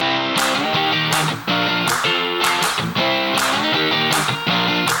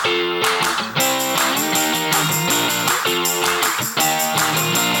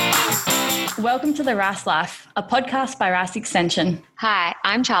Welcome to The Rice Life, a podcast by Rice Extension. Hi,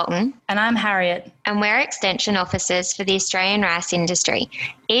 I'm Charlton. And I'm Harriet. And we're Extension Officers for the Australian rice industry.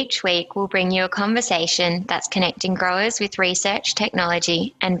 Each week we'll bring you a conversation that's connecting growers with research,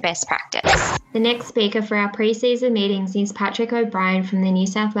 technology and best practice. The next speaker for our pre-season meetings is Patrick O'Brien from the New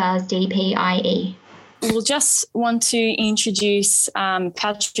South Wales DPIE. We'll just want to introduce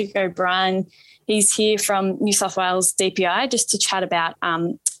Patrick O'Brien. He's here from New South Wales DPIE just to chat about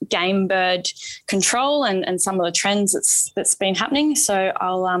game bird control and some of the trends that's been happening. So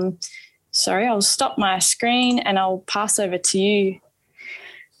I'll stop my screen and I'll pass over to you,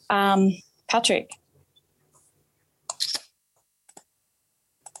 Patrick.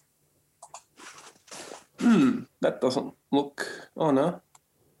 That doesn't look. Oh no,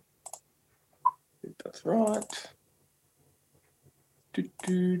 I think that's right.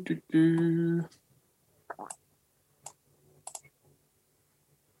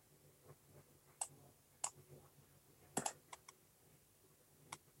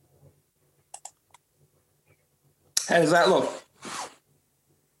 How does that look?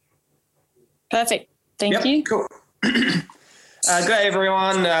 Perfect. Thank you. Cool. Good day,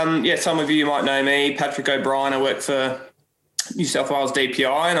 everyone. Some of you might know me, Patrick O'Brien. I work for New South Wales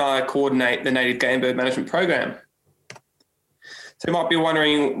DPI and I coordinate the Native Game Bird Management Program. So you might be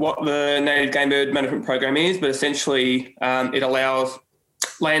wondering what the Native Game Bird Management Program is, but essentially it allows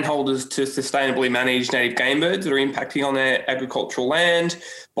landholders to sustainably manage native game birds that are impacting on their agricultural land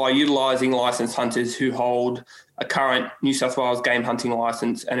by utilising licensed hunters who hold a current New South Wales game hunting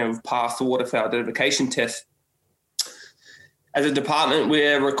licence and have passed the waterfowl identification test. As a department,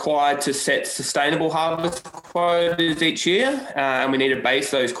 we're required to set sustainable harvest quotas each year, and we need to base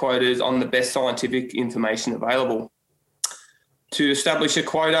those quotas on the best scientific information available. To establish a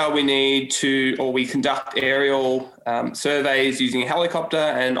quota, we conduct aerial surveys using a helicopter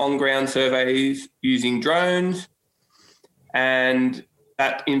and on-ground surveys using drones, and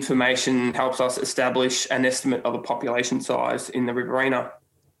that information helps us establish an estimate of the population size in the Riverina.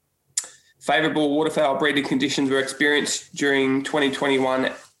 Favourable waterfowl breeding conditions were experienced during 2020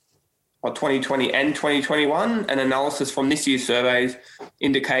 and 2021, and analysis from this year's surveys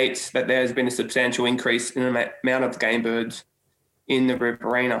indicates that there has been a substantial increase in the amount of game birds in the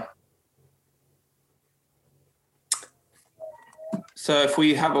Riverina. So if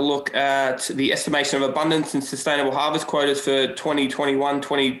we have a look at the estimation of abundance and sustainable harvest quotas for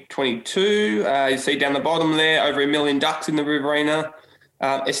 2021-2022, you see down the bottom there, over 1 million ducks in the Riverina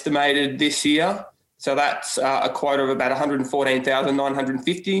estimated this year. So that's a quota of about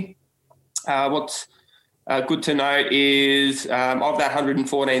 114,950. What's good to note is of that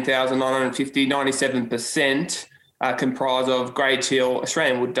 114,950, 97% comprise of grey teal,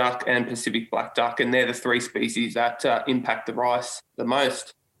 Australian wood duck and Pacific black duck, and they're the three species that impact the rice the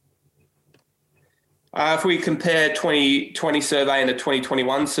most. If we compare 2020 survey and the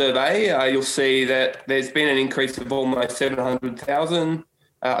 2021 survey, you'll see that there's been an increase of almost 700,000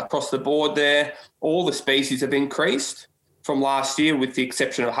 across the board there. All the species have increased from last year with the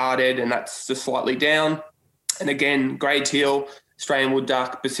exception of hardhead, and that's just slightly down. And again, grey teal, Australian wood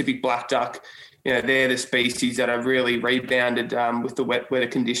duck, Pacific black duck, they're the species that have really rebounded with the wet weather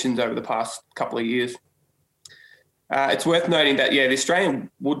conditions over the past couple of years. It's worth noting that, the Australian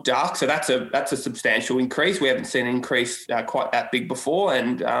wood duck, so that's a substantial increase. We haven't seen an increase quite that big before,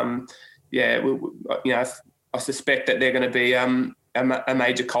 and I suspect that they're going to be a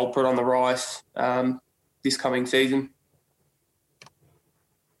major culprit on the rice this coming season.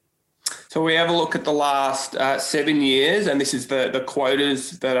 So we have a look at the last 7 years, and this is the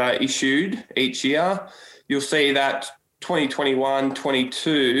quotas that are issued each year. You'll see that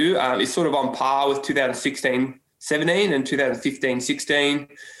 2021-22 is sort of on par with 2016-17 and 2015-16.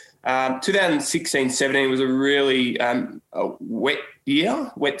 2016-17 was a really wet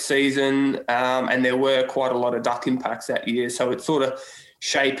year, wet season, and there were quite a lot of duck impacts that year. So it's sort of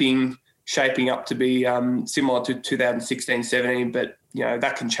shaping up to be similar to 2016-17, but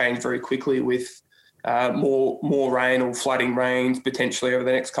that can change very quickly with more rain or flooding rains potentially over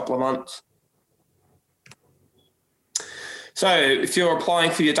the next couple of months. So if you're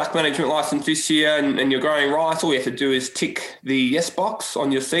applying for your duck management licence this year and you're growing rice, all you have to do is tick the yes box on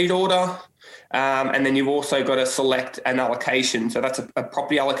your seed order, and then you've also got to select an allocation. So that's a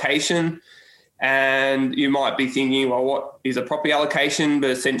property allocation. And you might be thinking, well, what is a property allocation?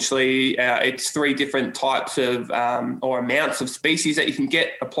 But essentially, it's 3 different types of or amounts of species that you can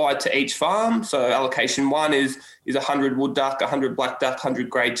get applied to each farm. So allocation 1 is 100 wood duck, 100 black duck, 100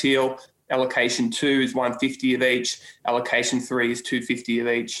 grey teal. Allocation 2 is 150 of each. Allocation 3 is 250 of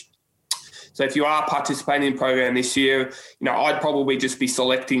each. So if you are participating in the program this year, I'd probably just be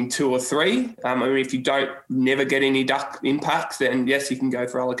selecting 2 or 3. If you don't never get any duck impacts, then yes, you can go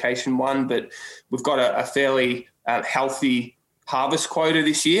for allocation 1. But we've got a fairly healthy harvest quota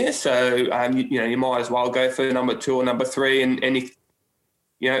this year, so you might as well go for number 2 or number 3. And if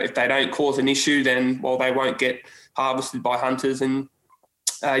they don't cause an issue, then they won't get harvested by hunters, and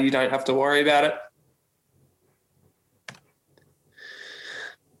you don't have to worry about it.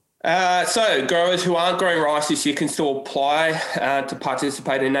 So growers who aren't growing rice this year can still apply to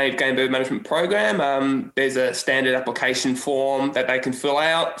participate in native game bird management program. There's a standard application form that they can fill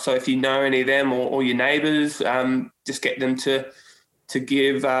out. So if you know any of them or your neighbours, just get them to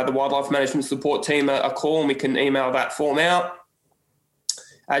give the wildlife management support team a call, and we can email that form out.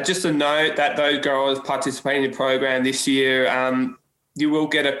 Just a note that those growers participating in the program this year, you will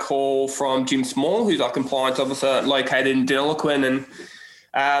get a call from Jim Small, who's our compliance officer located in Deniliquin,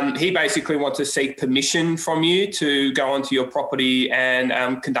 and he basically wants to seek permission from you to go onto your property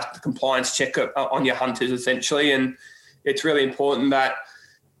and conduct a compliance check on your hunters, essentially. And it's really important that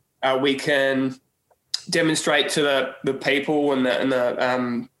we can demonstrate to the people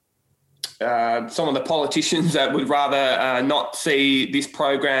and some of the politicians that would rather not see this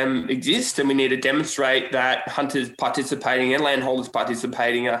program exist, and we need to demonstrate that hunters participating and landholders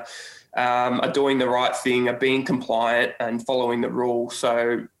participating are doing the right thing, are being compliant and following the rules.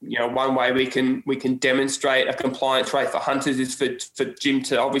 So, one way we can demonstrate a compliance rate for hunters is for Jim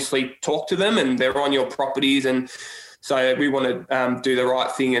to obviously talk to them, and they're on your properties. And so we want to do the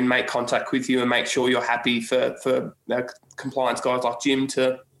right thing and make contact with you and make sure you're happy for compliance guys like Jim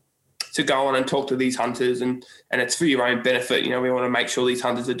to go on and talk to these hunters, and it's for your own benefit. We want to make sure these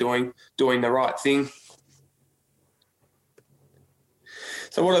hunters are doing the right thing.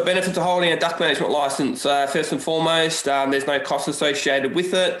 So what are the benefits of holding a duck management licence? First and foremost, there's no cost associated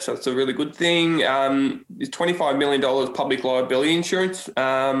with it, so it's a really good thing. There's $25 million public liability insurance.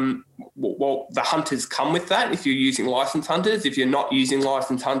 Well, the hunters come with that if you're using licensed hunters. If you're not using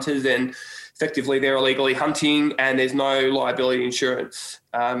licensed hunters, then effectively they're illegally hunting and there's no liability insurance.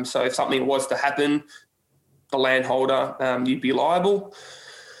 So if something was to happen, the landholder, you'd be liable.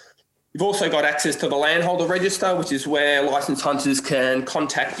 You've also got access to the landholder register, which is where licensed hunters can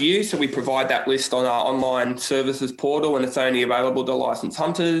contact you. So we provide that list on our online services portal, and it's only available to licensed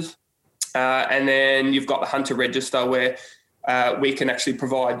hunters. And then you've got the hunter register, where we can actually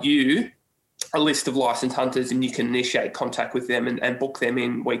provide you a list of licensed hunters, and you can initiate contact with them and book them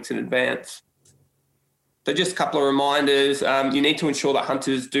in weeks in advance. So just a couple of reminders. You need to ensure that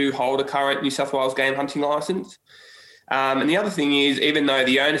hunters do hold a current New South Wales game hunting licence. And the other thing is, even though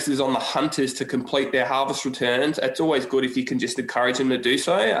the onus is on the hunters to complete their harvest returns, it's always good if you can just encourage them to do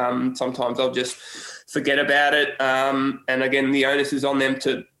so. Sometimes they'll just forget about it. And again, the onus is on them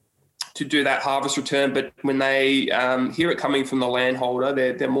to do that harvest return. But when they hear it coming from the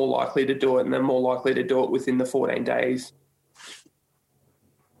landholder, they're more likely to do it, and they're more likely to do it within the 14 days.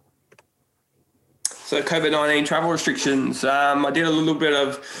 So COVID-19 travel restrictions. I did a little bit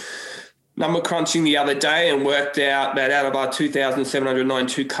of number crunching the other day and worked out that out of our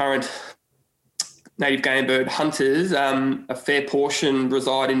 2,792 current native game bird hunters, a fair portion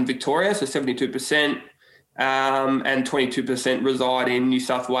reside in Victoria, so 72%, and 22% reside in New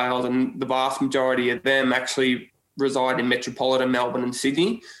South Wales, and the vast majority of them actually reside in metropolitan Melbourne and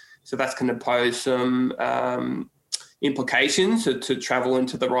Sydney. So that's going to pose some implications to travel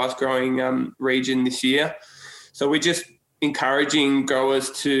into the rice growing region this year. So we're just encouraging growers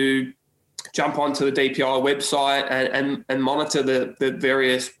to jump onto the DPI website and monitor the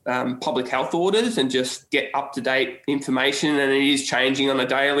various public health orders and just get up-to-date information. And it is changing on a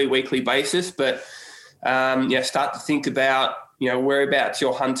daily, weekly basis. But, start to think about, whereabouts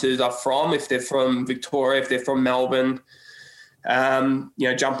your hunters are from. If they're from Victoria, if they're from Melbourne,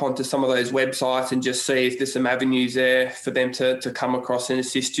 jump onto some of those websites and just see if there's some avenues there for them to come across and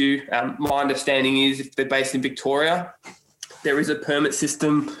assist you. My understanding is if they're based in Victoria, there is a permit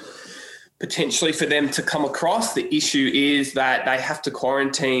system potentially for them to come across. The issue is that they have to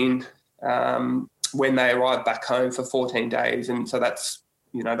quarantine when they arrive back home for 14 days. And so that's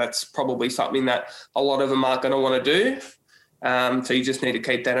probably something that a lot of them aren't going to want to do. So you just need to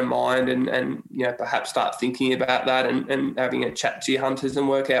keep that in mind and perhaps start thinking about that and having a chat to your hunters and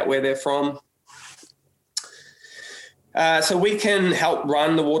work out where they're from. So we can help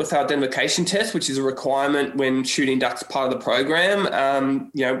run the waterfowl identification test, which is a requirement when shooting ducks part of the program.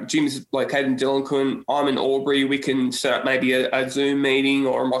 Jim's located in Deniliquin, I'm in Albury. We can set up maybe a Zoom meeting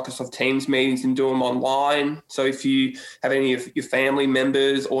or a Microsoft Teams meetings and do them online. So if you have any of your family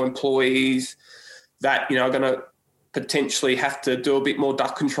members or employees that, are going to potentially have to do a bit more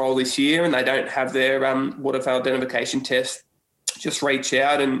duck control this year and they don't have their waterfowl identification test, just reach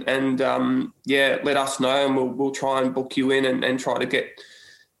out and let us know, and we'll try and book you in and try to get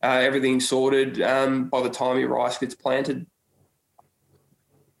everything sorted by the time your rice gets planted.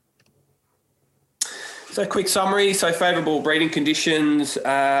 So quick summary. So favourable breeding conditions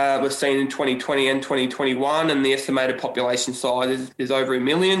were seen in 2020 and 2021, and the estimated population size is over 1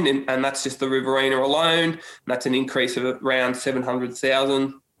 million, and that's just the Riverina alone. And that's an increase of around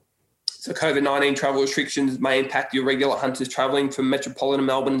 700,000. So COVID-19 travel restrictions may impact your regular hunters travelling from metropolitan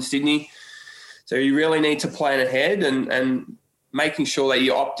Melbourne and Sydney. So you really need to plan ahead and making sure that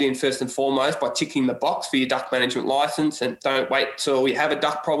you opt in first and foremost by ticking the box for your duck management licence, and don't wait till you have a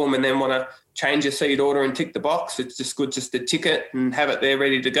duck problem and then want to change your seed order and tick the box. It's just good just to tick it and have it there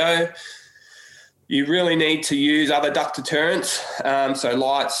ready to go. You really need to use other duck deterrents. So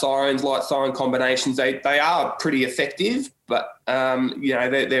light siren combinations, they are pretty effective, but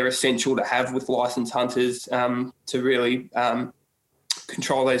they're essential to have with licensed hunters to really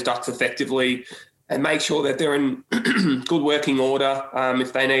control those ducks effectively and make sure that they're in good working order.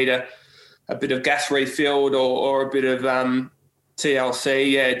 If they need a bit of gas refilled or a bit of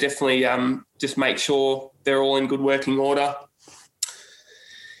TLC, definitely just make sure they're all in good working order.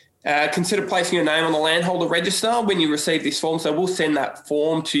 Consider placing your name on the landholder register when you receive this form. So we'll send that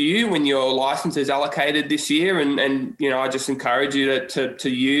form to you when your licence is allocated this year, and I just encourage you to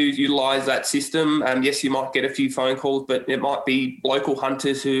utilise that system. Yes, you might get a few phone calls, but it might be local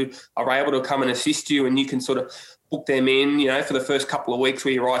hunters who are able to come and assist you, and you can sort of book them in, for the first couple of weeks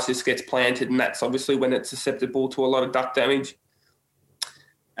where your rice just gets planted, and that's obviously when it's susceptible to a lot of duck damage.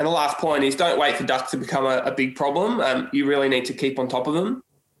 And the last point is, don't wait for ducks to become a big problem. You really need to keep on top of them.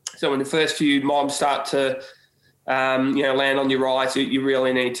 So when the first few mobs start to, land on your rice, you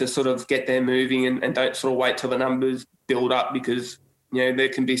really need to sort of get them moving and don't sort of wait till the numbers build up, because, there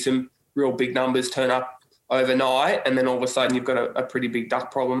can be some real big numbers turn up overnight, and then all of a sudden you've got a pretty big duck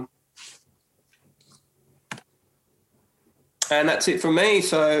problem. And that's it from me.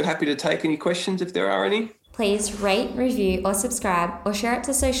 So happy to take any questions if there are any. Please rate, review or subscribe or share it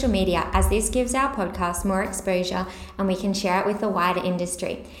to social media, as this gives our podcast more exposure and we can share it with the wider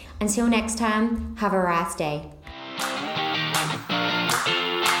industry. Until next time, have a rice day.